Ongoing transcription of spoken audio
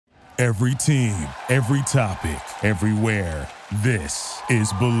Every team, every topic, everywhere. This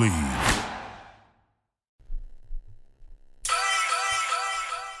is Believe.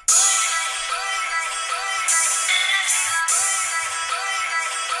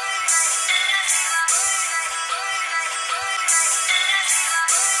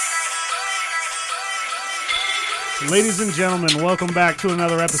 Ladies and gentlemen, welcome back to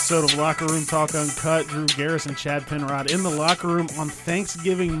another episode of Locker Room Talk Uncut. Drew Garrison, Chad Penrod in the locker room on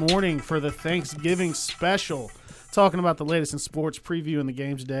Thanksgiving morning for the Thanksgiving special. Talking about the latest in sports, previewing the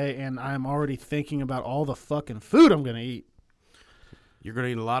games today, and I'm already thinking about all the fucking food I'm going to eat. You're going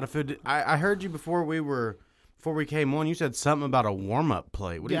to eat a lot of food. I heard you before we came on, you said something about a warm-up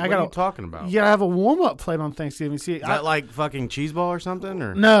plate. What are you talking about? Yeah, I have a warm-up plate on Thanksgiving. See, Is that like fucking cheese ball or something?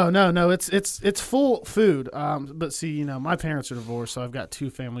 Or No. It's full food. But see, you know, my parents are divorced, so I've got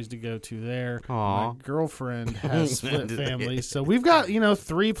two families to go to there. Aww. My girlfriend has split families, so we've got, you know,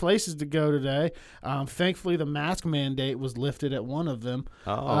 3 places to go today. Thankfully, the mask mandate was lifted at one of them.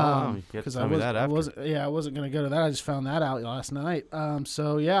 You have to tell me that after. I wasn't going to go to that. I just found that out last night.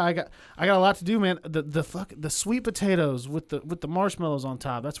 So yeah, I got a lot to do, man. The sweet potatoes with the marshmallows on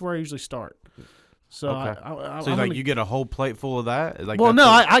top. That's where I usually start. So, okay. You get a whole plate full of that?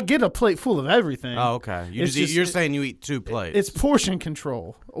 I get a plate full of everything. Oh, okay. You're saying you eat 2 plates. It's portion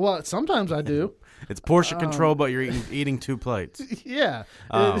control. Well, sometimes I do. It's portion control, but you're eating 2 plates. Yeah.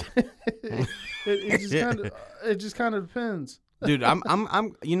 Oh. It just kind of depends. Dude,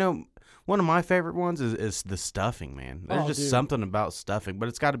 I'm you know, one of my favorite ones is the stuffing, man. There's just something about stuffing, but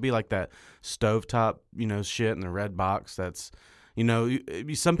it's got to be like that stovetop, you know, shit in the red box. That's, you know,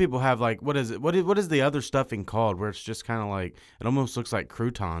 some people have like, what is it? What is the other stuffing called? Where it's just kind of like, it almost looks like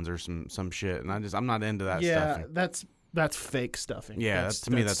croutons or some shit. And I'm not into that stuffing. Yeah, that's fake stuffing. Yeah,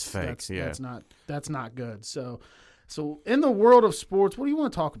 to me that's fake. That's not good. So in the world of sports, what do you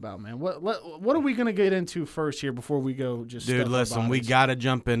want to talk about, man? What are we going to get into first here before we go just Dude, listen, we got to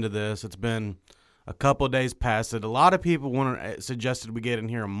jump into this. It's been a couple of days past it. A lot of people suggested we get in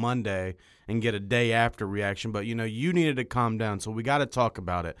here on Monday and get a day after reaction, but, you know, you needed to calm down, so we got to talk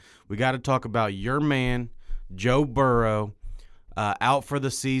about it. We got to talk about your man, Joe Burrow, out for the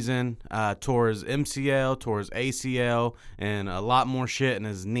season, tore his MCL, tore his ACL, and a lot more shit in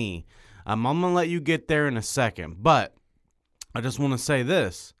his knee. I'm going to let you get there in a second, but I just want to say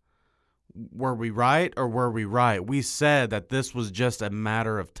this. Were we right or were we right? We said that this was just a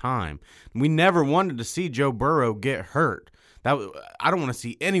matter of time. We never wanted to see Joe Burrow get hurt. I don't want to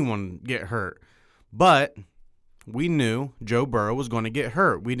see anyone get hurt. But we knew Joe Burrow was going to get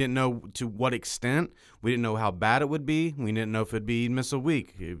hurt. We didn't know to what extent. We didn't know how bad it would be. We didn't know if it'd be he'd miss a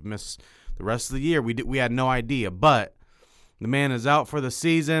week, he'd miss the rest of the year. We had no idea. But the man is out for the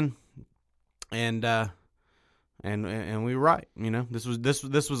season. And we were right. You know, this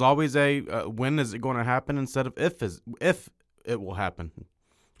was always a when is it going to happen instead of if it will happen.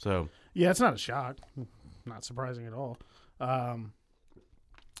 So yeah, it's not a shock, not surprising at all.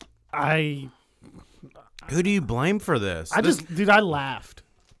 Who do you blame for this? I laughed.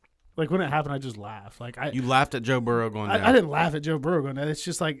 Like when it happened, I just laughed. You laughed at Joe Burrow going down. I didn't laugh at Joe Burrow going down. It's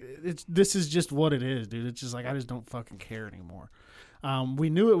just like this is just what it is, dude. It's just like I just don't fucking care anymore. We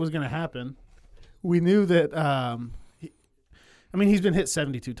knew it was going to happen. We knew that. He's been hit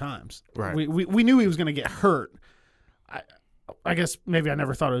 72 times. Right. We knew he was going to get hurt. I guess maybe I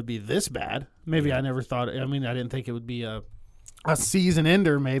never thought it would be this bad. Maybe I never thought. I didn't think it would be a season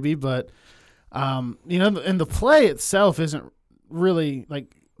ender. Maybe, but and the play itself isn't really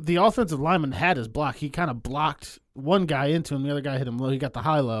like the offensive lineman had his block. He kind of blocked one guy into him. The other guy hit him low. He got the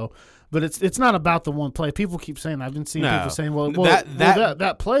high low. But it's not about the one play. People keep saying, I've been seeing people saying,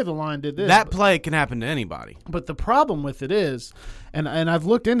 that play the line did this. That play can happen to anybody. But the problem with it is, and I've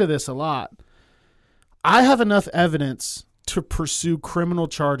looked into this a lot, I have enough evidence to pursue criminal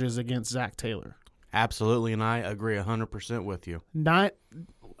charges against Zach Taylor. Absolutely, and I agree 100% with you.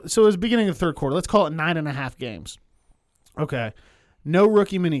 So it was beginning of the third quarter. Let's call it 9.5 games. Okay. No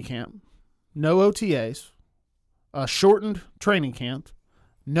rookie minicamp. No OTAs. A shortened training camp.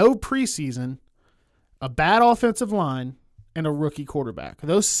 No preseason, a bad offensive line, and a rookie quarterback.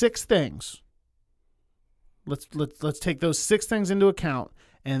 Those 6 things. Let's take those 6 things into account,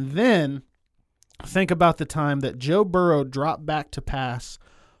 and then think about the time that Joe Burrow dropped back to pass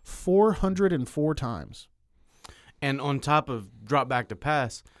 404 times. And on top of drop back to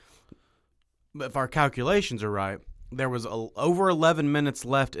pass, if our calculations are right, there was over 11 minutes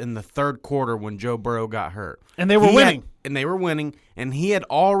left in the third quarter when Joe Burrow got hurt. And they were winning. And he had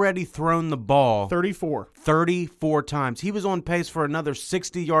already thrown the ball 34 times. He was on pace for another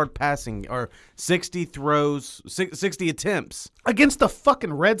 60-yard passing or 60 throws, 60 attempts. Against the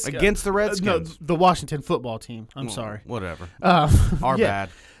fucking Redskins. Against the Redskins. No, the Washington football team. I'm sorry. Whatever. Our bad.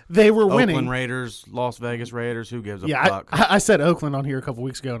 They were winning. Oakland Raiders, Las Vegas Raiders, who gives a fuck? I said Oakland on here a couple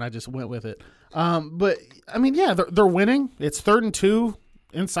weeks ago, and I just went with it. But, I mean, yeah, they're winning. It's 3rd and 2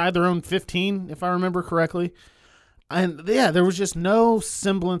 inside their own 15, if I remember correctly. And, yeah, there was just no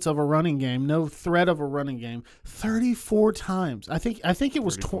semblance of a running game, no threat of a running game. 34 times. I think it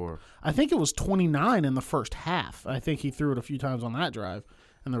was 29 in the first half. I think he threw it a few times on that drive,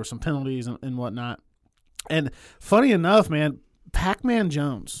 and there were some penalties and whatnot. And funny enough, man, Pac-Man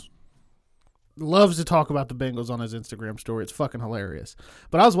Jones loves to talk about the Bengals on his Instagram story. It's fucking hilarious.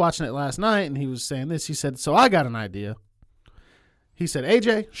 But I was watching it last night, and he was saying this. He said, so I got an idea. He said,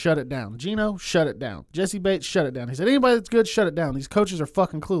 AJ, shut it down. Gino, shut it down. Jesse Bates, shut it down. He said, anybody that's good, shut it down. These coaches are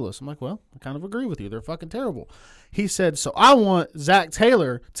fucking clueless. I'm like, well, I kind of agree with you. They're fucking terrible. He said, so I want Zach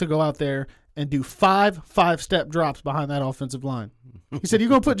Taylor to go out there and do 5 5-step drops behind that offensive line. He said, you're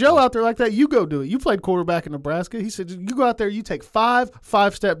going to put Joe out there like that? You go do it. You played quarterback in Nebraska. He said, you go out there, you take 5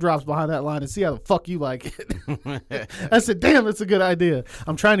 5-step drops behind that line and see how the fuck you like it. I said, damn, that's a good idea.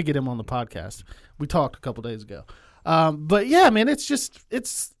 I'm trying to get him on the podcast. We talked a couple days ago. But, yeah, man, it's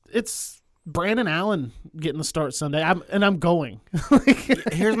Brandon Allen getting the start Sunday, I'm going.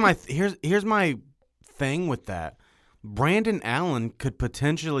 Here's my thing with that. Brandon Allen could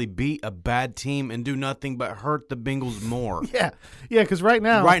potentially beat a bad team and do nothing but hurt the Bengals more. Yeah, because right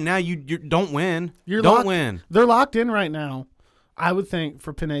now you don't win. Don't win. They're locked in right now, I would think,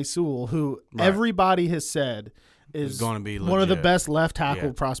 for Penei Sewell, who everybody has said is going to be one of the best left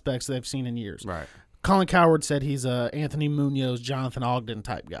tackle prospects they've seen in years. Right. Colin Cowherd said he's a Anthony Munoz, Jonathan Ogden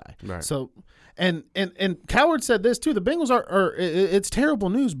type guy. Right. So, and Cowherd said this too. The Bengals are it's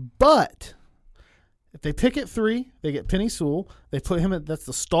terrible news, but if they pick at 3, they get Penei Sewell. They put him that's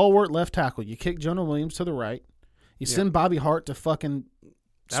the stalwart left tackle. You kick Jonah Williams to the right. You send Bobby Hart to fucking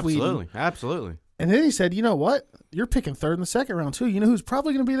Sweden. Absolutely. And then he said, you know what? You're picking 3rd in the second round too. You know who's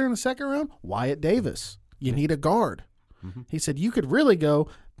probably going to be there in the second round? Wyatt Davis. You need a guard. Mm-hmm. He said you could really go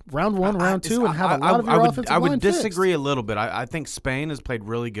round 1, round 2, and have a lot of your offensive line I would fixed. disagree a little bit. I think Spain has played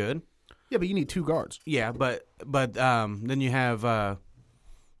really good. Yeah, but you need 2 guards. Yeah, but then you have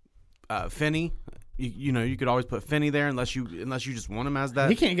Finney. You could always put Finney there unless you just want him as that.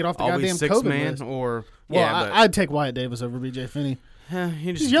 He can't get off the goddamn COVID man list. I'd take Wyatt Davis over B.J. Finney.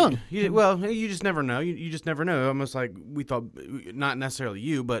 He's young. You just never know. You just never know. Almost like we thought, not necessarily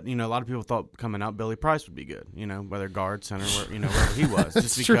you, but a lot of people thought coming out Billy Price would be good. Whether guard, center, wherever he was,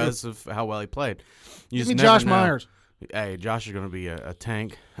 just because of how well he played. You just never Josh know. Myers. Hey, Josh is going to be a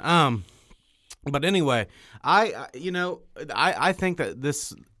tank. But anyway, I think that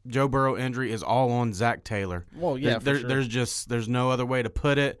this Joe Burrow injury is all on Zach Taylor. Well, yeah, there's no other way to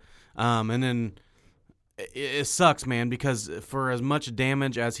put it. And then it sucks, man, because for as much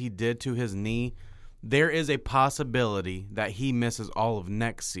damage as he did to his knee, there is a possibility that he misses all of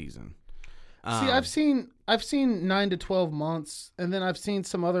next season. I've seen 9 to 12 months, and then I've seen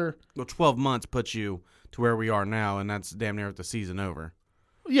some other. Well, 12 months puts you to where we are now, and that's damn near the season over.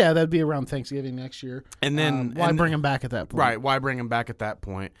 Yeah, that'd be around Thanksgiving next year. And then why bring him back at that point? Right, why bring him back at that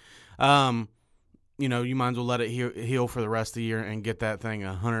point? You might as well let it heal for the rest of the year and get that thing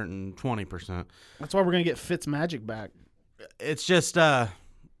 120%. That's why we're gonna get Fitzmagic back. It's just I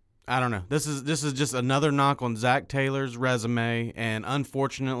don't know. This is just another knock on Zach Taylor's resume, and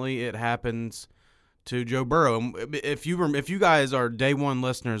unfortunately, it happens to Joe Burrow. If you guys are day one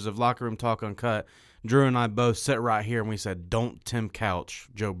listeners of Locker Room Talk Uncut, Drew and I both sat right here and we said, "Don't Tim Couch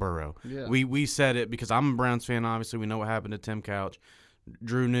Joe Burrow." Yeah. We said it because I'm a Browns fan. Obviously, we know what happened to Tim Couch.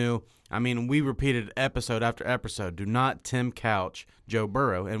 Drew knew. I mean, we repeated episode after episode. Do not Tim Couch Joe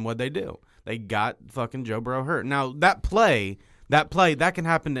Burrow, and what'd they do? They got fucking Joe Burrow hurt. Now that play that can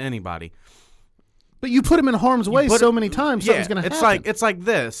happen to anybody. But you put him in harm's way so many times, something's going to happen. It's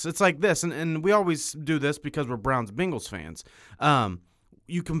like this, and we always do this because we're Browns Bengals fans.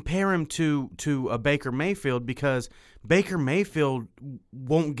 You compare him to a Baker Mayfield because Baker Mayfield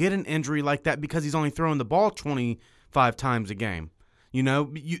won't get an injury like that because he's only throwing the ball 25 times a game.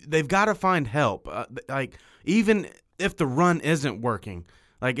 They've got to find help. Even if the run isn't working,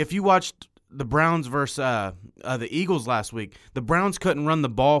 like if you watched the Browns versus the Eagles last week, the Browns couldn't run the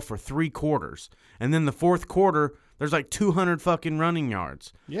ball for 3 quarters, and then the fourth quarter there's like 200 fucking running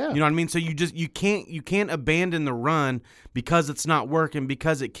yards. Yeah, you know what I mean. So you can't abandon the run because it's not working,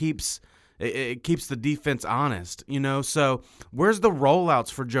 because it keeps It keeps the defense honest, So where's the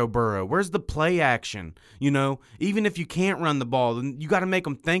rollouts for Joe Burrow? Where's the play action? Even if you can't run the ball, then you got to make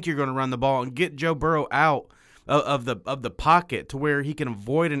them think you're going to run the ball and get Joe Burrow out of the pocket to where he can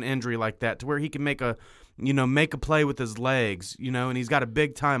avoid an injury like that, to where he can make a play with his legs, and he's got a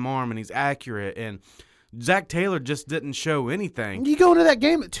big time arm and he's accurate. And Zach Taylor just didn't show anything. You go into that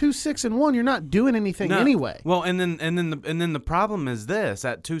game at 2-6-1, you're not doing anything anyway. Well, and then the problem is this: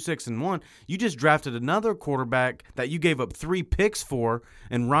 at 2-6-1, you just drafted another quarterback that you gave up 3 picks for,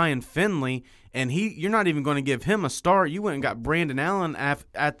 and Ryan Finley, and you're not even going to give him a start. You went and got Brandon Allen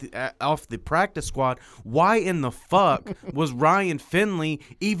off the practice squad. Why in the fuck was Ryan Finley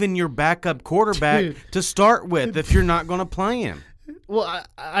even your backup quarterback to start with if you're not going to play him? Well,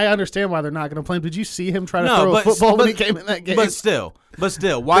 I understand why they're not going to play him. Did you see him try to throw a football when he came in that game? But still,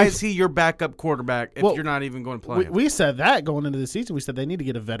 why is he your backup quarterback if you're not even going to play him? We said that going into the season. We said they need to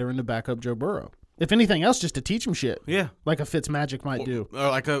get a veteran to back up Joe Burrow. If anything else, just to teach him shit. Yeah. Like a Fitzmagic might do. Or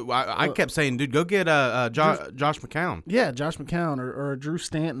I kept saying, dude, go get Josh McCown. Yeah, Josh McCown or Drew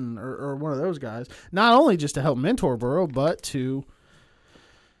Stanton or one of those guys. Not only just to help mentor Burrow, but to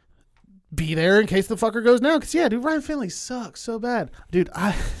be there in case the fucker goes down. Because, dude, Ryan Finley sucks so bad. Dude,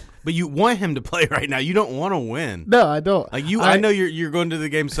 But you want him to play right now. You don't want to win. No, I don't. I know you're going to the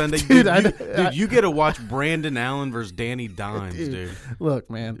game Sunday. Dude, you get to watch Brandon Allen versus Danny Dimes, dude. Look,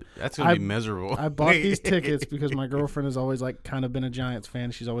 man. That's going to be miserable. I bought these tickets because my girlfriend has always kind of been a Giants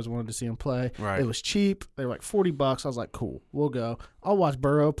fan. She's always wanted to see him play. Right. It was cheap. They were like $40. I was like, cool, we'll go. I'll watch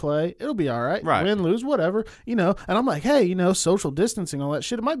Burrow play. It'll be all right. Right. Win, lose, whatever. And I'm like, hey, social distancing, all that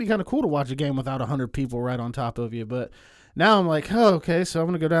shit. It might be kind of cool to watch a game without 100 people right on top of you, but now I'm like, oh, okay, so I'm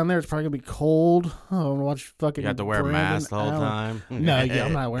going to go down there. It's probably going to be cold. Oh, I'm going to watch fucking You have to wear Brandon a mask the whole Allen. time? No,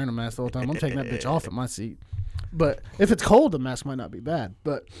 I'm not wearing a mask the whole time. I'm taking that bitch off at my seat. But if it's cold, the mask might not be bad.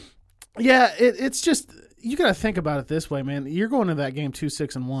 But, yeah, it's just – you got to think about it this way, man. You're going into that game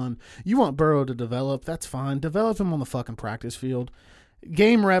 2-6-1. You want Burrow to develop. That's fine. Develop him on the fucking practice field.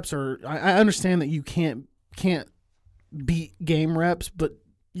 Game reps are – I understand that you can't beat game reps, but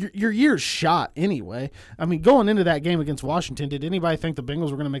 – Your year's shot anyway. I mean, going into that game against Washington, did anybody think the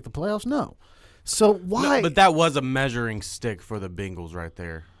Bengals were going to make the playoffs? No. So why? No, but that was a measuring stick for the Bengals right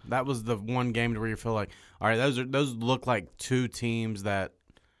there. That was the one game where you feel like, all right, those look like two teams that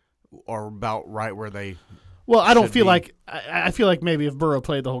are about right where they. Well, I don't feel like I feel like maybe if Burrow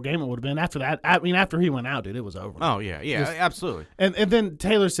played the whole game, it would have been. After that, I mean, after he went out, dude, it was over. Oh yeah, absolutely. And then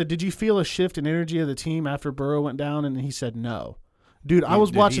Taylor said, "Did you feel a shift in energy of the team after Burrow went down?" And he said, "No." Dude, I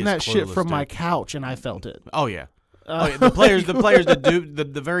was watching that shit from my couch, and I felt it. Oh yeah, the players that do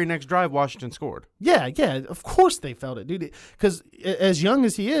the very next drive, Washington scored. Yeah, of course they felt it, dude. Because as young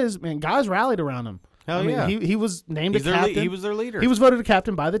as he is, man, guys rallied around him. Hell yeah, he was named a captain. He was their leader. He was voted a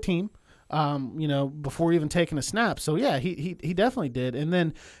captain by the team. Before even taking a snap. So yeah, he definitely did. And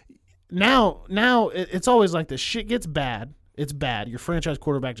then now it's always like this. Shit gets bad. It's bad. Your franchise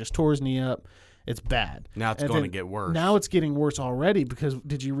quarterback just tore his knee up. It's bad. Now it's going to get worse. Now it's getting worse already because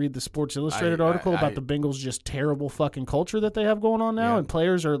did you read the Sports Illustrated article about the Bengals' just terrible fucking culture that they have going on now? Yeah. And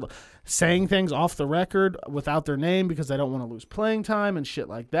players are saying things off the record without their name because they don't want to lose playing time and shit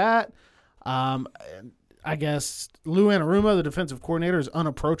like that. I guess Lou Anarumo, the defensive coordinator, is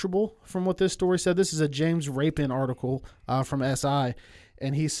unapproachable from what this story said. This is a James Rapin article from SI,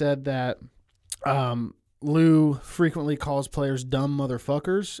 and he said that Lou frequently calls players dumb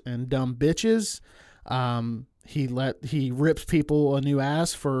motherfuckers and dumb bitches. He rips people a new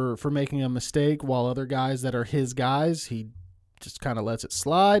ass for making a mistake, while other guys that are his guys, he just kind of lets it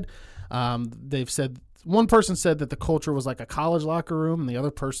slide. They've said one person said that the culture was like a college locker room, and the other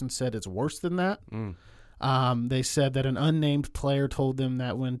person said it's worse than that. They said that an unnamed player told them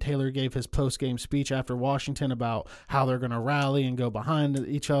that when Taylor gave his post-game speech after Washington about how they're going to rally and go behind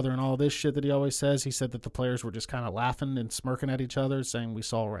each other and all this shit that he always says, he said that the players were just kind of laughing and smirking at each other, saying we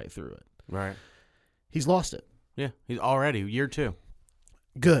saw right through it. Right. He's lost it. Yeah, he's already year 2.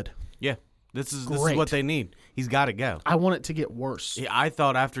 Good. Yeah, this is what they need. He's got to go. I want it to get worse. Yeah, I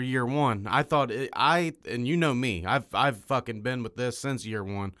thought after year 1, and you know me, I've fucking been with this since year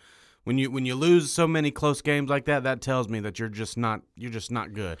 1. When you lose so many close games like that, that tells me that you're just not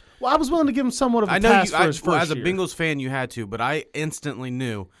good. Well, I was willing to give him somewhat of a pass for his first as a year. Bengals fan, you had to, but I instantly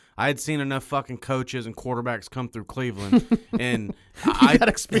knew. I had seen enough fucking coaches and quarterbacks come through Cleveland, and I had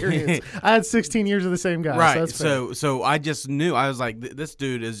experience. I had 16 years of the same guy. Right. So I just knew. I was like, this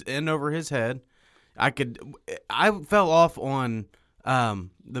dude is in over his head. I fell off on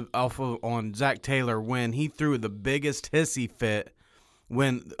on Zach Taylor when he threw the biggest hissy fit.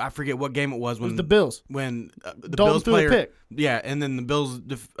 When I forget what game it was. When it was the Bills. When the Dalton Bills threw player, a pick. Yeah, and then the Bills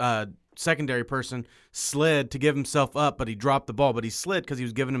secondary person slid to give himself up, but he dropped the ball. But he slid because he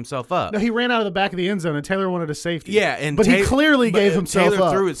was giving himself up. No, he ran out of the back of the end zone, and Taylor wanted a safety. Yeah, but he clearly gave himself Taylor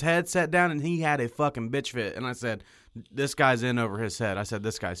up. threw his headset down, and he had a fucking bitch fit. And I said, this guy's in over his head. I said,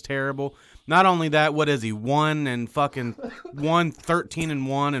 this guy's terrible. Not only that, what is he,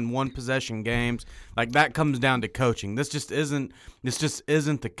 13-1 in one possession games? Like, that comes down to coaching. This just isn't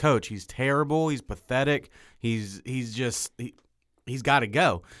the coach. He's terrible. He's pathetic. He's got to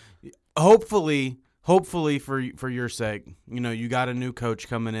go. Hopefully for your sake, you got a new coach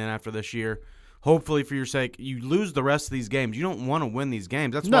coming in after this year. Hopefully for your sake, you lose the rest of these games. You don't want to win these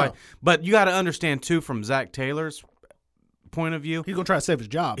games. That's why. But you got to understand too, from Zach Taylor's point of view, he's gonna try to save his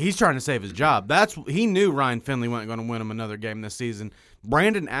job. He's trying to save his job. He knew Ryan Finley wasn't going to win him another game this season.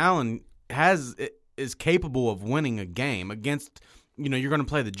 Brandon Allen is capable of winning a game against. You're going to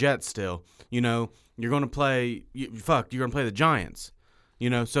play the Jets still. You're going to play. You're going to play the Giants.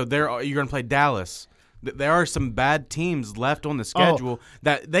 So you're going to play Dallas. There are some bad teams left on the schedule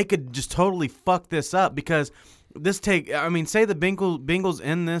that they could just totally fuck this up because say the Bengals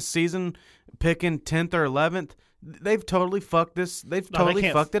end this season picking 10th or 11th. They've totally fucked this. They've totally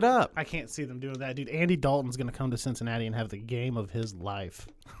fucked it up. I can't see them doing that, dude. Andy Dalton's going to come to Cincinnati and have the game of his life.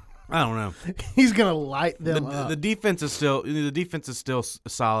 I don't know. He's going to light them up. The defense is still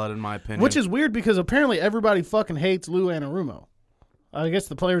solid in my opinion. Which is weird because apparently everybody fucking hates Lou Anarumo. I guess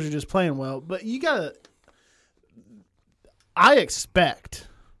the players are just playing well, but you got to I expect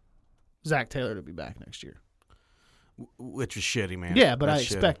Zach Taylor to be back next year. Which is shitty, man. Yeah, but That's I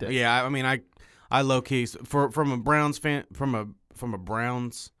expect it. Yeah, I low key from a Browns fan from a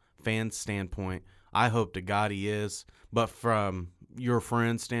Browns fan standpoint, I hope to God he is. But from your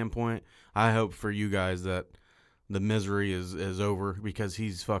friend's standpoint, I hope for you guys that the misery is over because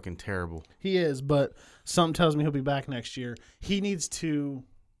he's fucking terrible. He is, but something tells me he'll be back next year. He needs to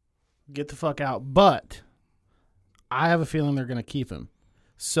get the fuck out, but I have a feeling they're going to keep him.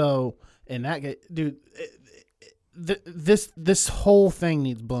 So, in that dude, this whole thing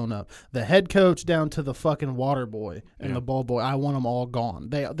needs blown up. The head coach down to the fucking water boy and the ball boy, I want them all gone.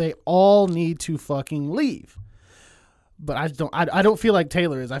 They all need to fucking leave. But I don't feel like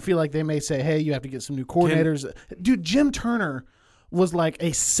Taylor is. I feel like they may say, hey, you have to get some new coordinators. Dude, Jim Turner was like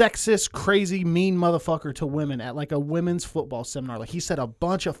a sexist, crazy, mean motherfucker to women at like a women's football seminar. Like he said a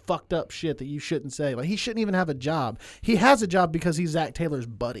bunch of fucked up shit that you shouldn't say. Like he shouldn't even have a job. He has a job because he's Zach Taylor's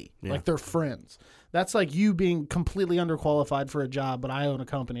buddy. Yeah. Like they're friends. That's like you being completely underqualified for a job, but I own a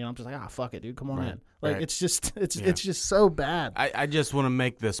company and I'm just like, fuck it, dude, come on in. Like it's just so bad. I just want to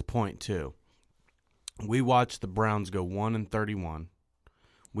make this point too. We watched the Browns go 1-31.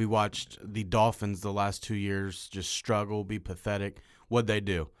 We watched the Dolphins the last 2 years just struggle, be pathetic. What'd they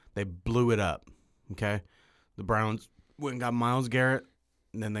do? They blew it up. Okay, the Browns went and got Myles Garrett,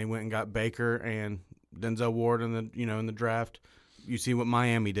 and then they went and got Baker and Denzel Ward in the draft. You see what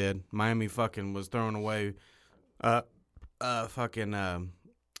Miami did? Miami fucking was throwing away,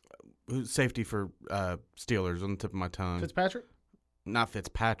 safety for Steelers on the tip of my tongue. Fitzpatrick? Not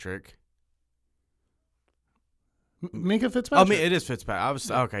Fitzpatrick. Minkah Fitzpatrick. It is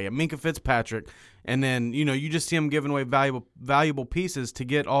Fitzpatrick. Minkah Fitzpatrick, and then you just see him giving away valuable pieces to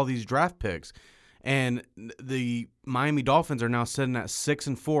get all these draft picks, and the Miami Dolphins are now sitting at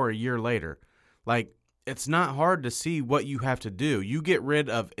 6-4 a year later. Like it's not hard to see what you have to do. You get rid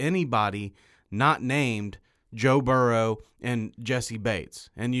of anybody not named Joe Burrow and Jesse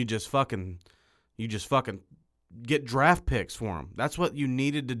Bates, and you just fucking get draft picks for them. That's what you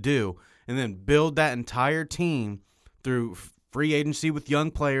needed to do, and then build that entire team through free agency with young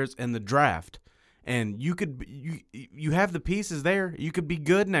players and the draft. And you have the pieces there. You could be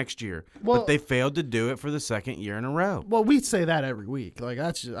good next year. But they failed to do it for the second year in a row. Well, we say that every week. Like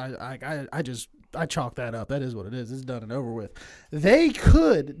that's just, I chalk that up. That is what it is. It's done and over with. They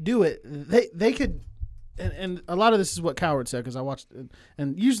could do it. They could. And a lot of this is what Coward said because I watched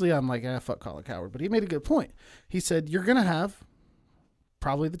and usually I'm like, fuck Colin Coward. But he made a good point. He said, you're going to have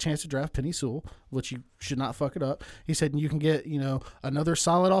probably the chance to draft Penei Sewell, which you should not fuck it up. He said you can get, another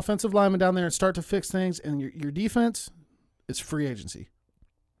solid offensive lineman down there and start to fix things. And your defense is free agency.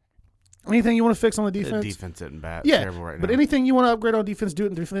 Anything you want to fix on the defense? The defense isn't bad. Yeah, terrible right now. But anything you want to upgrade on defense, do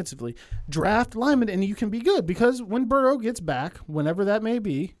it defensively. Draft linemen, and you can be good because when Burrow gets back, whenever that may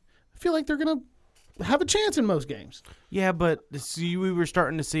be, I feel like they're going to have a chance in most games. Yeah, but we were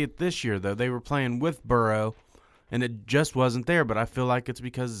starting to see it this year, though. They were playing with Burrow, and it just wasn't there. But I feel like it's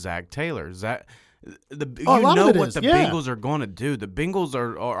because Zach Taylor. What the Bengals are going to do. The Bengals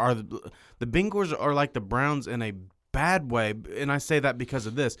are the Bengals are like the Browns in a bad way, and I say that because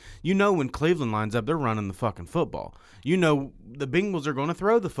of this. You know, when Cleveland lines up, they're running the fucking football. You know, the Bengals are going to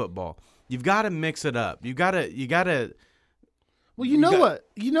throw the football. You've got to mix it up. You got to. Well, you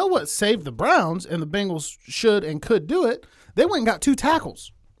know what saved the Browns, and the Bengals should and could do it. They went and got 2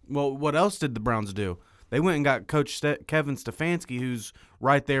 tackles. Well, what else did the Browns do? They went and got Coach Kevin Stefanski, who's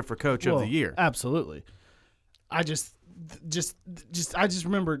right there for Coach of the Year. Absolutely. I just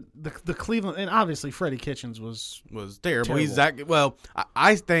remember the Cleveland, and obviously Freddie Kitchens was terrible. He's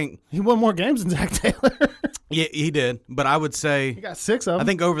I think he won more games than Zach Taylor. Yeah, he did. But I would say he got 6 of them. I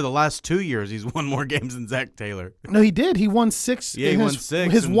think over the last 2 years he's won more games than Zach Taylor. No, he did. He won 6. Yeah, he won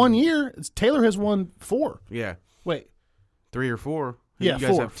 6. His 1 year, Taylor has won 4. Yeah. Wait. 3 or 4. Yeah, you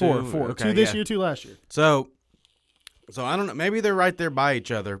guys have 4. Okay, 2 this year, 2 last year. So I don't know. Maybe they're right there by each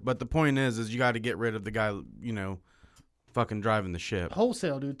other. But the point is you got to get rid of the guy, fucking driving the ship.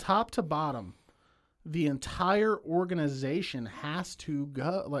 Wholesale, dude, top to bottom. The entire organization has to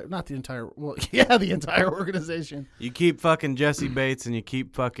go. Like, not the entire. Well, yeah, the entire organization. You keep fucking Jesse Bates and you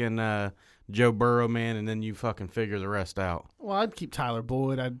keep fucking Joe Burrow, man, and then you fucking figure the rest out. Well, I'd keep Tyler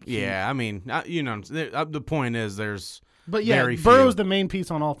Boyd. Yeah, I mean, the point is there's. But yeah, very Burrow's few. the main piece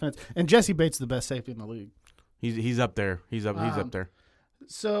on offense, and Jesse Bates is the best safety in the league. He's up there. He's up there.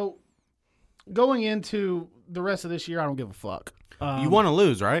 So, going into the rest of this year, I don't give a fuck. You want to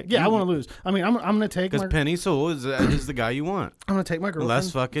lose, right? Yeah, I want to lose. I mean, I'm going to take because Penny Sewell is the guy you want. I'm going to take my girlfriend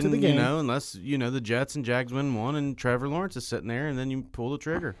unless fucking to the game. Unless the Jets and Jags win one and Trevor Lawrence is sitting there and then you pull the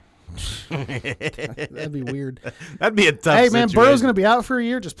trigger. That'd be weird. That'd be a tough. Hey man, situation. Burrow's going to be out for a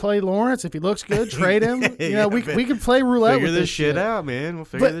year. Just play Lawrence. If he looks good, trade him. We can play roulette. Figure with this shit out, man. We'll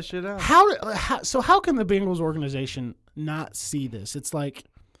figure this shit out. How can the Bengals organization not see this? It's like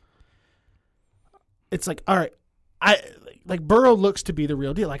all right. Burrow looks to be the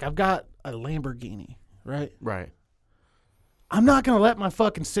real deal. Like, I've got a Lamborghini, right? Right. I'm not going to let my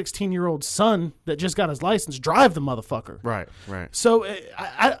fucking 16-year-old son that just got his license drive the motherfucker. Right. So,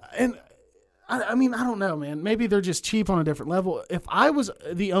 I mean, I don't know, man. Maybe they're just cheap on a different level. If I was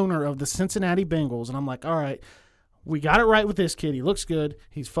the owner of the Cincinnati Bengals and I'm like, all right, we got it right with this kid. He looks good.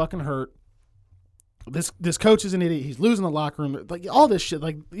 He's fucking hurt. This coach is an idiot. He's losing the locker room. Like, all this shit.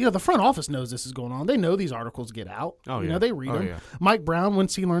 Like, the front office knows this is going on. They know these articles get out. Oh, yeah. They read them. Yeah. Mike Brown,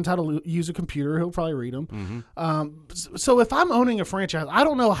 once he learns how to use a computer, he'll probably read them. Mm-hmm. So if I'm owning a franchise, I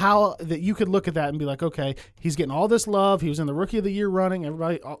don't know how that you could look at that and be like, okay, he's getting all this love. He was in the Rookie of the Year running.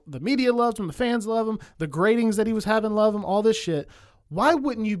 Everybody, the media loves him. The fans love him. The gradings that he was having love him. All this shit. Why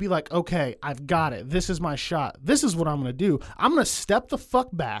wouldn't you be like, okay, I've got it. This is my shot. This is what I'm going to do. I'm going to step the fuck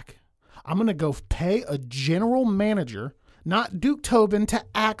back. I'm going to go pay a general manager, not Duke Tobin, to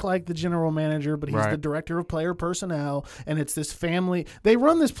act like the general manager, but he's the director of player personnel, and it's this family. They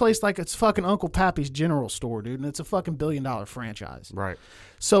run this place like it's fucking Uncle Pappy's general store, dude, and it's a fucking $1 billion franchise. Right.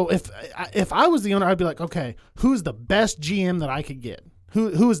 So if I was the owner, I'd be like, okay, who's the best GM that I could get?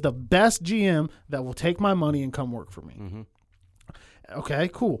 Who is the best GM that will take my money and come work for me? Mm-hmm. Okay,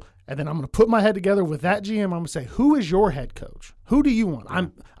 cool. And then I'm going to put my head together with that GM. I'm going to say, who is your head coach? Who do you want? Yeah.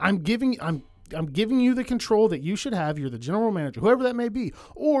 I'm giving you the control that you should have. You're the general manager, whoever that may be.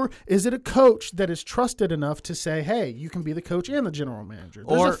 Or is it a coach that is trusted enough to say, hey, you can be the coach and the general manager?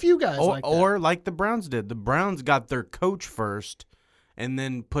 There's a few guys like that. Or like the Browns did. The Browns got their coach first and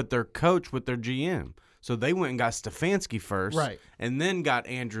then put their coach with their GM. So they went and got Stefanski first, right, and then got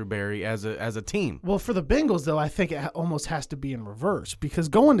Andrew Berry as a team. Well, for the Bengals, though, I think it almost has to be in reverse because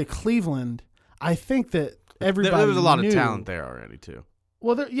going to Cleveland, I think that everybody there was a lot knew, of talent there already too.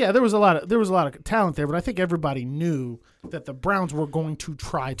 Well, there was a lot of talent there, but I think everybody knew that the Browns were going to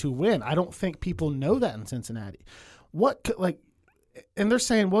try to win. I don't think people know that in Cincinnati. And they're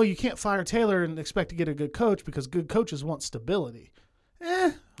saying, well, you can't fire Taylor and expect to get a good coach because good coaches want stability.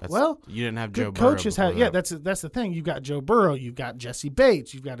 You didn't have Joe Burrow. Coaches have, that's the thing. You've got Joe Burrow, you've got Jesse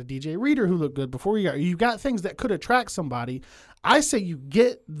Bates, you've got a DJ Reader who looked good before you got things that could attract somebody. I say you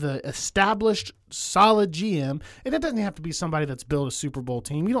get the established, solid GM, and it doesn't have to be somebody that's built a Super Bowl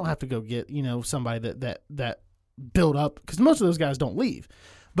team. You don't have to go get somebody that built up because most of those guys don't leave.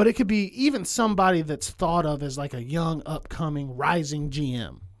 But it could be even somebody that's thought of as like a young, upcoming, rising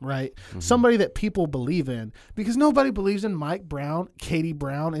GM. Right? Mm-hmm. Somebody that people believe in because nobody believes in Mike Brown, Katie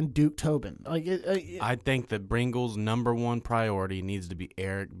Brown, and Duke Tobin. I think the Bengals' number one priority needs to be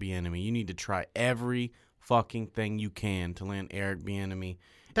Eric Bieniemy. You need to try every fucking thing you can to land Eric Bieniemy.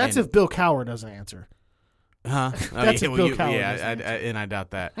 That's if Bill Cowher doesn't answer. Huh? That's if Bill Cowher doesn't answer. And I doubt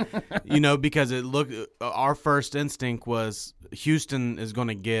that. Because our first instinct was Houston is going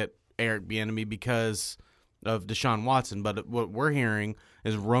to get Eric Bieniemy because of Deshaun Watson. But what we're hearing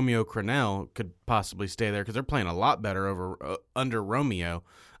is Romeo Crennel could possibly stay there because they're playing a lot better under Romeo.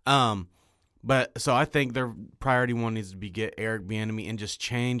 But so I think their priority one needs to be get Eric Bieniemy and just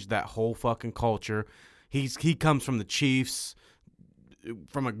change that whole fucking culture. He comes from the Chiefs,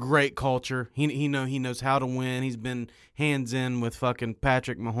 from a great culture. He knows how to win. He's been hands in with fucking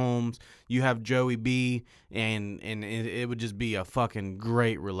Patrick Mahomes. You have Joey B, and it would just be a fucking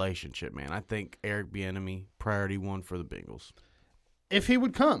great relationship, man. I think Eric Bieniemy priority one for the Bengals. If he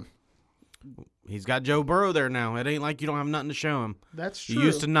would come. He's got Joe Burrow there now. It ain't like you don't have nothing to show him. That's true. You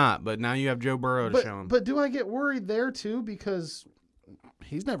used to not, but now you have Joe Burrow to show him. But do I get worried there too? Because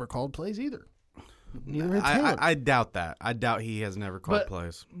he's never called plays either. Neither has Taylor. I doubt that. I doubt he has never called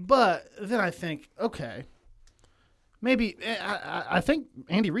plays. But then I think, okay, maybe I think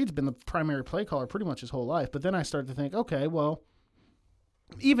Andy Reid's been the primary play caller pretty much his whole life. But then I started to think, okay, well,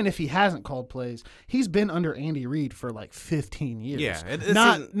 even if he hasn't called plays, he's been under Andy Reid for like 15 years. Yeah,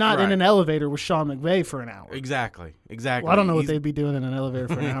 not in an elevator with Sean McVay for an hour. Exactly. Well, I don't know what they'd be doing in an elevator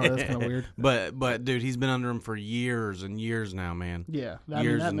for an hour. That's kind of weird. But dude, he's been under him for years and years now, man. Yeah,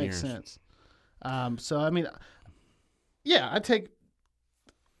 that makes sense. So I mean, yeah,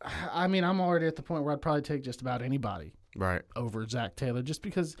 I'm already at the point where I'd probably take just about anybody over Zach Taylor, just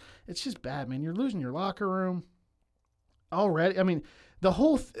because it's just bad, man. You're losing your locker room already. I mean, the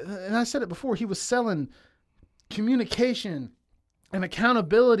whole and I said it before, he was selling communication and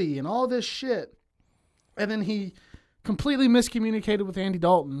accountability and all this shit, and then he completely miscommunicated with Andy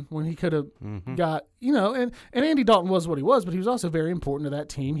Dalton when he could have got, and Andy Dalton was what he was, but he was also very important to that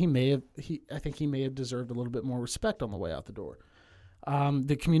team. I think he may have deserved a little bit more respect on the way out the door.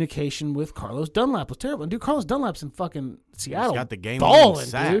 The communication with Carlos Dunlap was terrible. And dude, Carlos Dunlap's in fucking Seattle. He's got the game balling,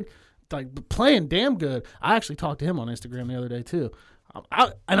 sack. dude. Like playing damn good. I actually talked to him on Instagram the other day too.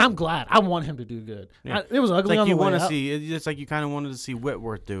 And I'm glad. I want him to do good. Yeah. It was ugly it's like on the you way want to out. see. It's like you kind of wanted to see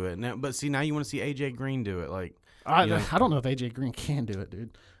Whitworth do it, but see now you want to see AJ Green do it. Like I don't know if AJ Green can do it,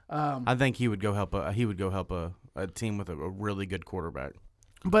 dude. I think he would go help a team with a really good quarterback.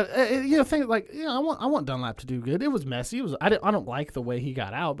 But things like I want Dunlap to do good. It was messy. I don't like the way he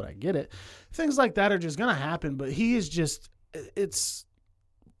got out, but I get it. Things like that are just gonna happen. But he is just it's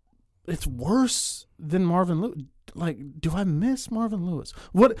worse than Marvin Lewis. Like, do I miss Marvin Lewis?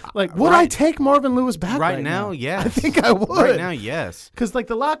 Would I take Marvin Lewis back right now? Yes. I think I would. Right now, yes. Because like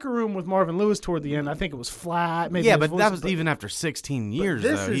the locker room with Marvin Lewis toward the end, I think it was flat. Maybe but that was even after 16 years,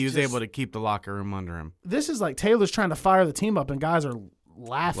 though. He was able to keep the locker room under him. This is like Taylor's trying to fire the team up, and guys are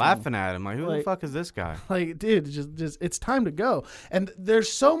laughing at him. Like, who the fuck is this guy? Like, dude, just it's time to go. And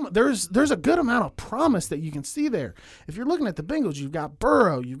there's a good amount of promise that you can see there. If you're looking at the Bengals, you've got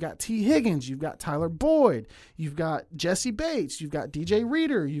Burrow, you've got T. Higgins, you've got Tyler Boyd, you've got Jesse Bates, you've got DJ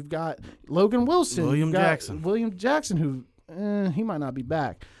Reader, you've got Logan Wilson, William Jackson, who he might not be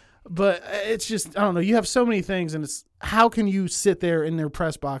back. But it's just, I don't know. You have so many things, and it's how can you sit there in their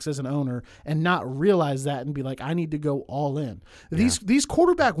press box as an owner and not realize that and be like, I need to go all in. These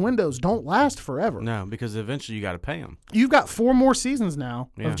quarterback windows don't last forever. No, because eventually you got to pay them. You've got 4 more seasons now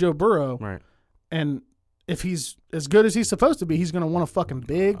of Joe Burrow. Right. And if he's as good as he's supposed to be, he's going to want a fucking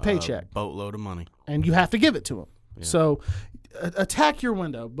big paycheck. Boatload of money. And you have to give it to him. Yeah. So attack your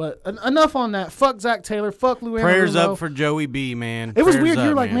window. But enough on that. Fuck Zach Taylor. Fuck Lou Anarumo. Prayers up for Joey B, man. It was weird.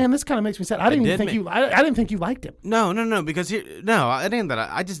 You're like, man, this kind of makes me sad. I didn't think you liked him. No. Because I didn't.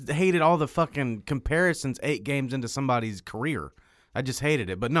 I just hated all the fucking comparisons 8 games into somebody's career. I just hated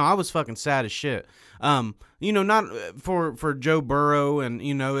it. But no, I was fucking sad as shit. Not for Joe Burrow, and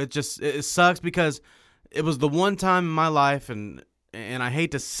it sucks because it was the one time in my life, and I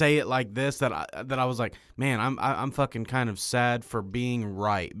hate to say it like this, that I was like, man, I'm fucking kind of sad for being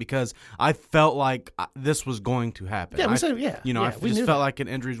right, because I felt like this was going to happen. Yeah, I just felt like an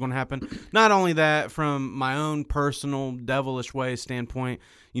injury was going to happen. Not only that, from my own personal devilish way standpoint,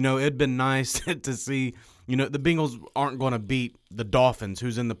 it'd been nice to see, the Bengals aren't going to beat the Dolphins,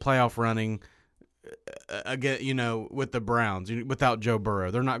 who's in the playoff running again, with the Browns without Joe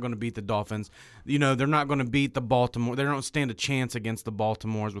Burrow. They're not going to beat the Dolphins. They're not going to beat the Baltimore. They don't stand a chance against the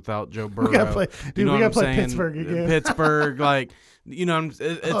Baltimores without Joe Burrow. We got to play Pittsburgh again. Pittsburgh,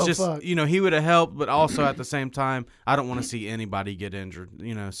 he would have helped, but also at the same time, I don't want to see anybody get injured.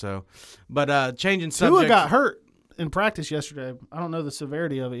 So, but changing subjects. Tua got hurt in practice yesterday. I don't know the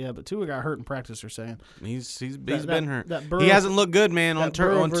severity of it yet, but Tua got hurt in practice, they're saying. He's been hurt. He hasn't looked good, man, on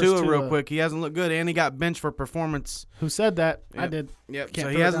Tua real quick. He hasn't looked good, and he got benched for performance. Who said that? Yep. I did. Yep. So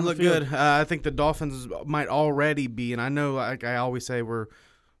he hasn't looked good. I think the Dolphins might already be, and I know, like I always say, we're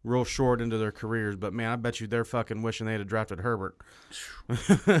real short into their careers. But man, I bet you they're fucking wishing they had drafted Herbert.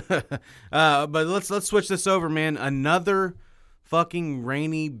 But let's switch this over, man. Another fucking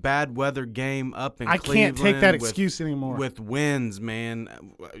rainy, bad weather game up in Cleveland. I can't take that excuse anymore. With winds,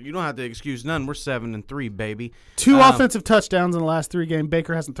 man. You don't have to excuse none. We're 7-3, baby. 2 offensive touchdowns in the last 3 games.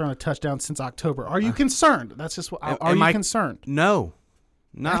 Baker hasn't thrown a touchdown since October. Are you concerned? That's just what. Are you concerned? No.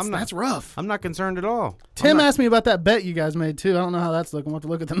 No, I'm not. That's rough. I'm not concerned at all. Tim asked me about that bet you guys made too. I don't know how that's looking. We'll have to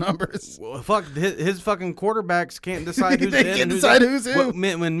look at the numbers. Well, fuck, his fucking quarterbacks can't decide who's They in can't and who's decide out. who's who.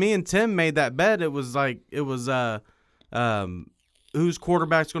 When me and Tim made that bet, it was whose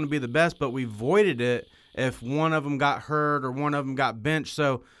quarterback's going to be the best, but we voided it if one of them got hurt or one of them got benched.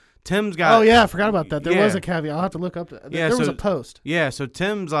 So Tim's got. Oh yeah, I forgot about that. There was a caveat. I'll have to look up. There was a post. Yeah, so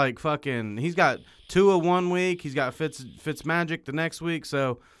Tim's like fucking. He's got Tua 1 week. He's got Fitzmagic the next week.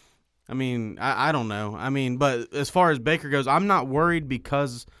 So, I mean, I don't know. I mean, but as far as Baker goes, I'm not worried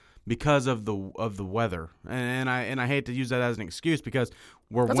because of the weather, and I hate to use that as an excuse because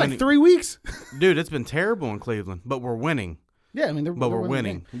we're That's winning. like 3 weeks. Dude, it's been terrible in Cleveland, but we're winning. Yeah, I mean, we're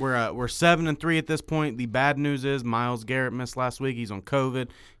winning. We're 7-3 at this point. The bad news is Myles Garrett missed last week. He's on COVID.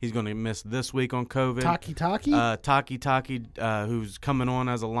 He's going to miss this week on COVID. Taki, who's coming on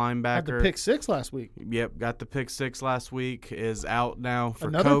as a linebacker. Had the pick 6 last week. Yep, got the pick 6 last week. Is out now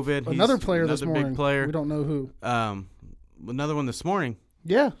for COVID. Another player this morning. Big player. We don't know who. Another one this morning.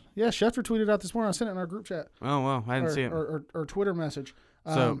 Yeah. Schefter tweeted out this morning. I sent it in our group chat. Oh well, I didn't see it. Or Twitter message.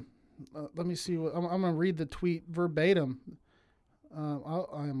 So let me see. I'm going to read the tweet verbatim.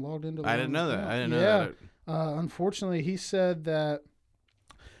 I am logged into. I didn't know that. I didn't know that. Unfortunately, he said that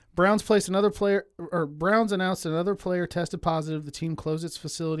Browns announced another player tested positive. The team closed its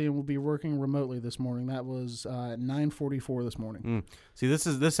facility and will be working remotely this morning. That was at 9:44 this morning. See,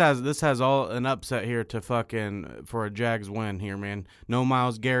 this has all an upset here to fucking for a Jags win here, man. No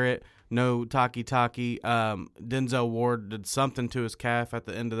Myles Garrett, no Taki. Denzel Ward did something to his calf at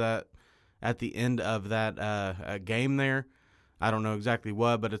the end of that game there. I don't know exactly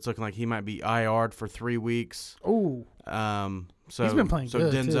what, but it's looking like he might be IR'd for 3 weeks. Oh, so he's been playing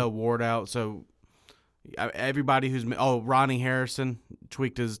good. So Denzel too. Ward out. So everybody Ronnie Harrison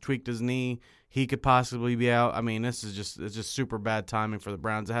tweaked his knee. He could possibly be out. I mean, it's just super bad timing for the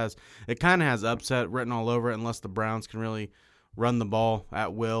Browns. It kind of has upset written all over it unless the Browns can really run the ball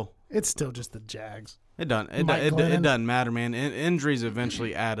at will. It's still just the Jags. It doesn't matter, man. Injuries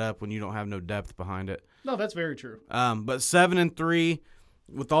eventually add up when you don't have no depth behind it. No, that's very true. But 7-3,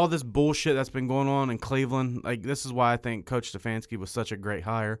 with all this bullshit that's been going on in Cleveland, like this is why I think Coach Stefanski was such a great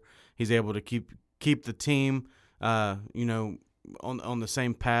hire. He's able to keep the team, on the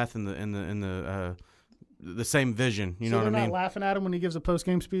same path and the same vision. You know what I mean? They're not laughing at him when he gives a post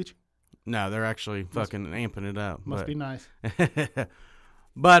game speech. No, they're actually fucking amping it up. Must be nice.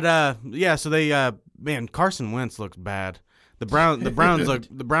 But yeah, so they Carson Wentz looks bad. The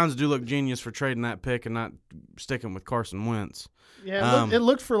Browns do look genius for trading that pick and not sticking with Carson Wentz. Yeah, it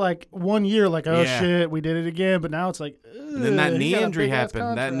looked for like 1 year, like shit, we did it again. But now it's like, and then that knee injury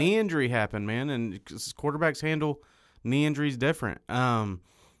happened. That knee injury happened, man, and quarterbacks handle knee injuries different. But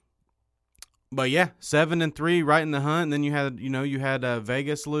yeah, 7-3, right in the hunt. And then you had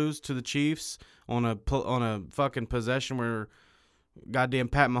Vegas lose to the Chiefs on a fucking possession where goddamn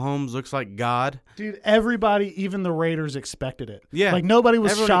Pat Mahomes looks like God. Dude, everybody, even the Raiders, expected it. Yeah. Like, nobody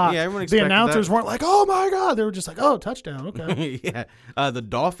was shocked. Yeah, everyone expected the announcers that. weren't like, oh, my God. They were just like, oh, touchdown. Okay. Yeah. The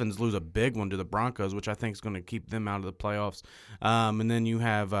Dolphins lose a big one to the Broncos, which I think is going to keep them out of the playoffs. And then you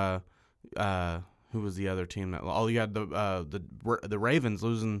have who was the other team that? Oh, you had the Ravens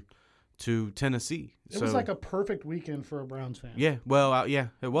losing to Tennessee. It was like a perfect weekend for a Browns fan. Yeah. Well, yeah,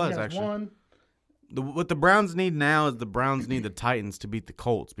 it was actually. Won. What the Browns need now is the Browns need the Titans to beat the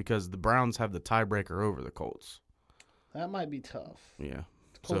Colts because the Browns have the tiebreaker over the Colts. That might be tough. Yeah.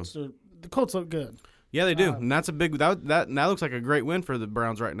 The Colts look good. Yeah, they do. And that's a big that looks like a great win for the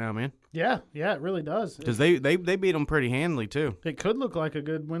Browns right now, man. Yeah, it really does. Because they beat them pretty handily too. It could look like a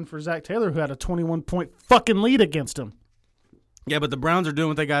good win for Zach Taylor, who had a 21-point fucking lead against him. Yeah, but the Browns are doing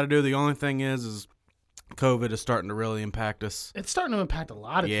what they got to do. The only thing is COVID is starting to really impact us. It's starting to impact a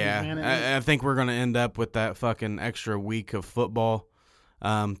lot of teams, man. I think we're going to end up with that fucking extra week of football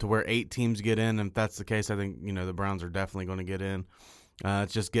to where 8 teams get in. And if that's the case, I think, the Browns are definitely going to get in.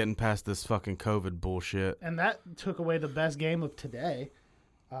 It's just getting past this fucking COVID bullshit. And that took away the best game of today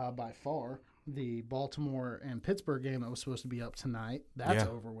by far. The Baltimore and Pittsburgh game that was supposed to be up tonight. That's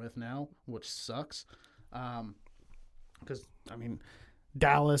over with now, which sucks. Because,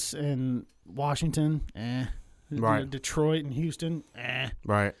 Dallas and Washington, Right. Detroit and Houston,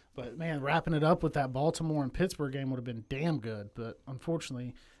 Right. But, man, wrapping it up with that Baltimore and Pittsburgh game would have been damn good. But,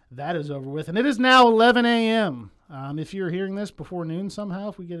 unfortunately, that is over with. And it is now 11 a.m. If you're hearing this before noon somehow,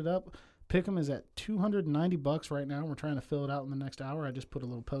 if we get it up, Pick'em is at $290 right now. We're trying to fill it out in the next hour. I just put a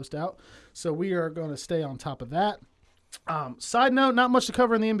little post out. So we are going to stay on top of that. Side note, not much to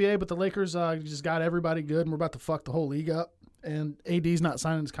cover in the NBA, but the Lakers just got everybody good, and we're about to fuck the whole league up. And AD's not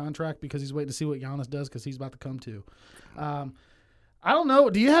signing his contract because he's waiting to see what Giannis does because he's about to come too. I don't know.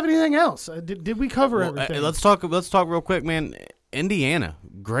 Do you have anything else? Did we cover everything? Let's talk real quick, man. Indiana,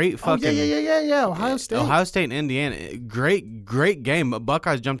 great fucking. Yeah. Ohio State. Ohio State and Indiana, great game.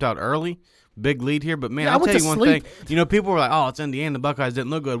 Buckeyes jumped out early, big lead here. But man, Yeah, I'll I went tell to you one sleep. thing. You know, people were like, "Oh, it's Indiana. The Buckeyes didn't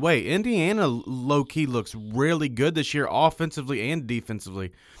look good." Wait, Indiana low key looks really good this year, offensively and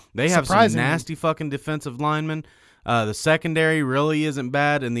defensively. They have some Surprisingly. nasty fucking defensive linemen. The secondary really isn't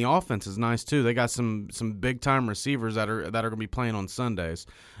bad, and the offense is nice too. They got some big time receivers that are going to be playing on Sundays.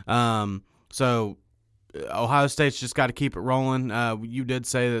 So Ohio State's just got to keep it rolling. You did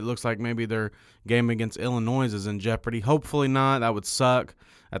say that it looks like maybe their game against Illinois is in jeopardy. Hopefully not. That would suck.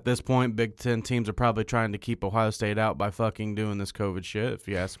 At this point, Big Ten teams are probably trying to keep Ohio State out by fucking doing this COVID shit, if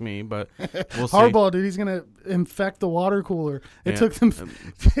you ask me. But we'll see. Harbaugh, dude, he's gonna infect the water cooler. It took them.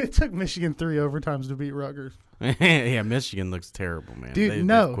 It took Michigan 3 overtimes to beat Rutgers. Yeah, Michigan looks terrible, man. Dude,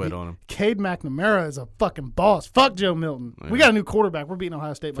 They've quit on him. Cade McNamara is a fucking boss. Fuck Joe Milton. We got a new quarterback. We're beating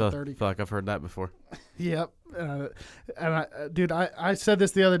Ohio State by 30. Fuck, I've heard that before. Yep. Dude, I said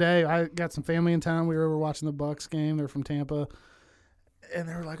this the other day. I got some family in town. We were over watching the Bucks game. They're from Tampa. And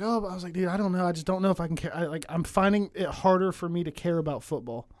they were like, "Oh," I was like, "Dude, I don't know. I just don't know if I can care." I'm finding it harder for me to care about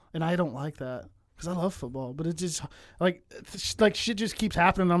football, and I don't like that because I love football. But it just like shit just keeps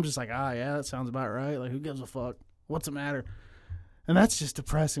happening. And I'm just like, yeah, that sounds about right. Like, who gives a fuck? What's the matter? And that's just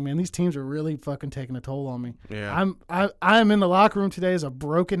depressing, man. These teams are really fucking taking a toll on me. Yeah, I'm in the locker room today as a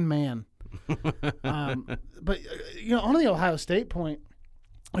broken man. But on the Ohio State point,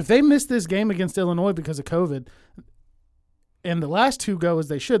 if they miss this game against Illinois because of COVID. And the last 2 go as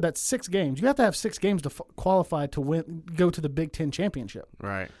they should. That's 6 games. You have to have 6 games to qualify to go to the Big Ten championship.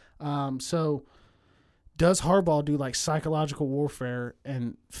 right. So does Harbaugh do like psychological warfare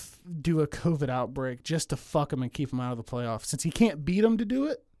and do a COVID outbreak just to fuck him and keep him out of the playoffs? Since he can't beat him to do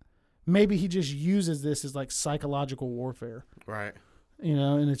it, maybe he just uses this as like psychological warfare. Right.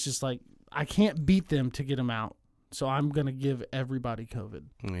 And it's just like, I can't beat them to get him out. So I'm going to give everybody COVID.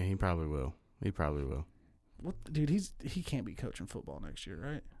 Yeah, he probably will. What, dude, he can't be coaching football next year,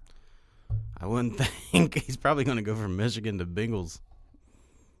 right? I wouldn't think. He's probably going to go from Michigan to Bengals.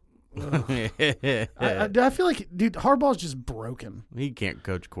 I feel like, dude, Harbaugh's just broken. He can't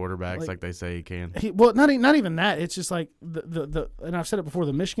coach quarterbacks like they say he can. Not even that. It's just like the and I've said it before,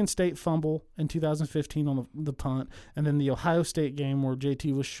 the Michigan State fumble in 2015 on the punt, and then the Ohio State game where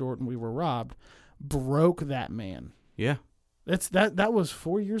JT was short and we were robbed, broke that man. Yeah. That was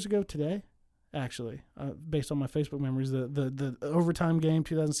 4 years ago today. Actually, based on my Facebook memories, the overtime game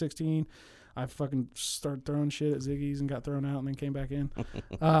 2016, I fucking started throwing shit at Ziggy's and got thrown out and then came back in.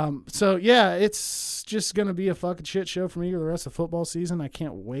 So yeah, it's just gonna be a fucking shit show for me for the rest of football season. I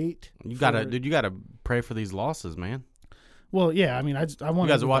can't wait. You gotta pray for these losses, man. Well, yeah, I mean, I want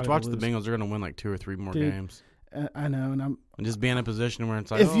you guys watch to the Bengals. They're gonna win like 2 or 3 more games. I know, and just be in a position where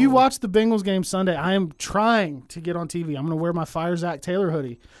it's like, if you watch the Bengals game Sunday, I am trying to get on TV. I'm going to wear my Fire Zach Taylor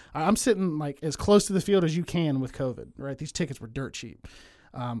hoodie. I'm sitting like as close to the field as you can with COVID, right? These tickets were dirt cheap.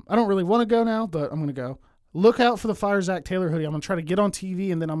 I don't really want to go now, but I'm going to go. Look out for the Fire Zach Taylor hoodie. I'm going to try to get on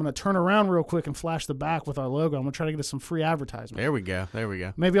TV, and then I'm going to turn around real quick and flash the back with our logo. I'm going to try to get us some free advertisement. There we go.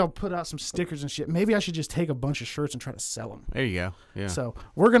 Maybe I'll put out some stickers and shit. Maybe I should just take a bunch of shirts and try to sell them. There you go. Yeah. So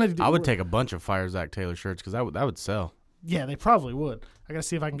we're going to do. I would take a bunch of Fire Zach Taylor shirts because that would sell. Yeah, they probably would. I got to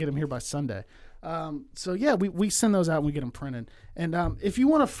see if I can get them here by Sunday. So, yeah, we send those out and we get them printed. And if you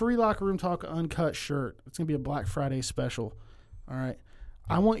want a free Locker Room Talk uncut shirt, it's going to be a Black Friday special. All right.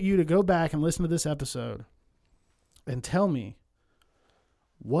 I want you to go back and listen to this episode and tell me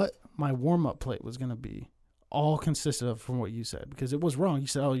what my warm-up plate was going to be, all consisted of from what you said, because it was wrong. You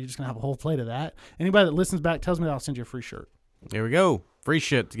said, you're just going to have a whole plate of that. Anybody that listens back tells me that I'll send you a free shirt. There we go. Free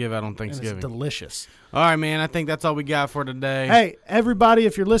shit to give out on Thanksgiving. And it's delicious. All right, man. I think that's all we got for today. Hey, everybody,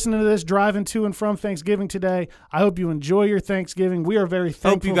 if you're listening to this driving to and from Thanksgiving today, I hope you enjoy your Thanksgiving. We are very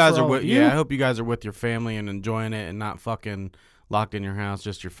thankful hope you guys for are all with of you. Yeah, I hope you guys are with your family and enjoying it and not fucking locked in your house,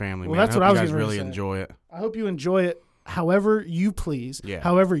 just your family. Well, man. that's I what hope I was you guys gonna really say. enjoy it. I hope you enjoy it however you please, Yeah.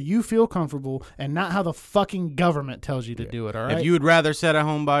 however you feel comfortable, and not how the fucking government tells you to do it, all right? If you would rather sit at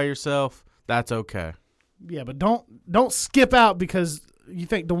home by yourself, that's okay. Yeah, but don't skip out because you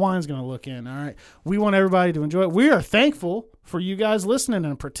think DeWine's going to look in. All right. We want everybody to enjoy it. We are thankful for you guys listening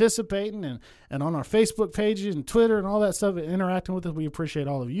and participating and on our Facebook pages and Twitter and all that stuff and interacting with us. We appreciate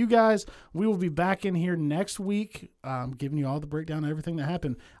all of you guys. We will be back in here next week giving you all the breakdown of everything that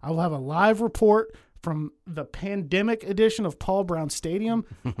happened. I will have a live report from the pandemic edition of Paul Brown Stadium.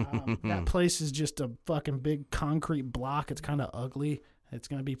 That place is just a fucking big concrete block. It's kind of ugly. It's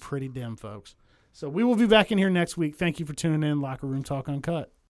going to be pretty dim, folks. So we will be back in here next week. Thank you for tuning in. Locker Room Talk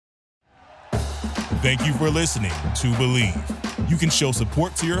Uncut. Thank you for listening to Believe. You can show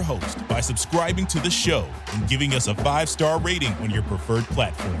support to your host by subscribing to the show and giving us a 5-star rating on your preferred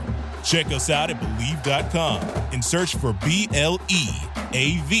platform. Check us out at Believe.com and search for BLEAV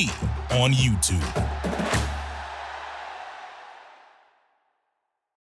on YouTube.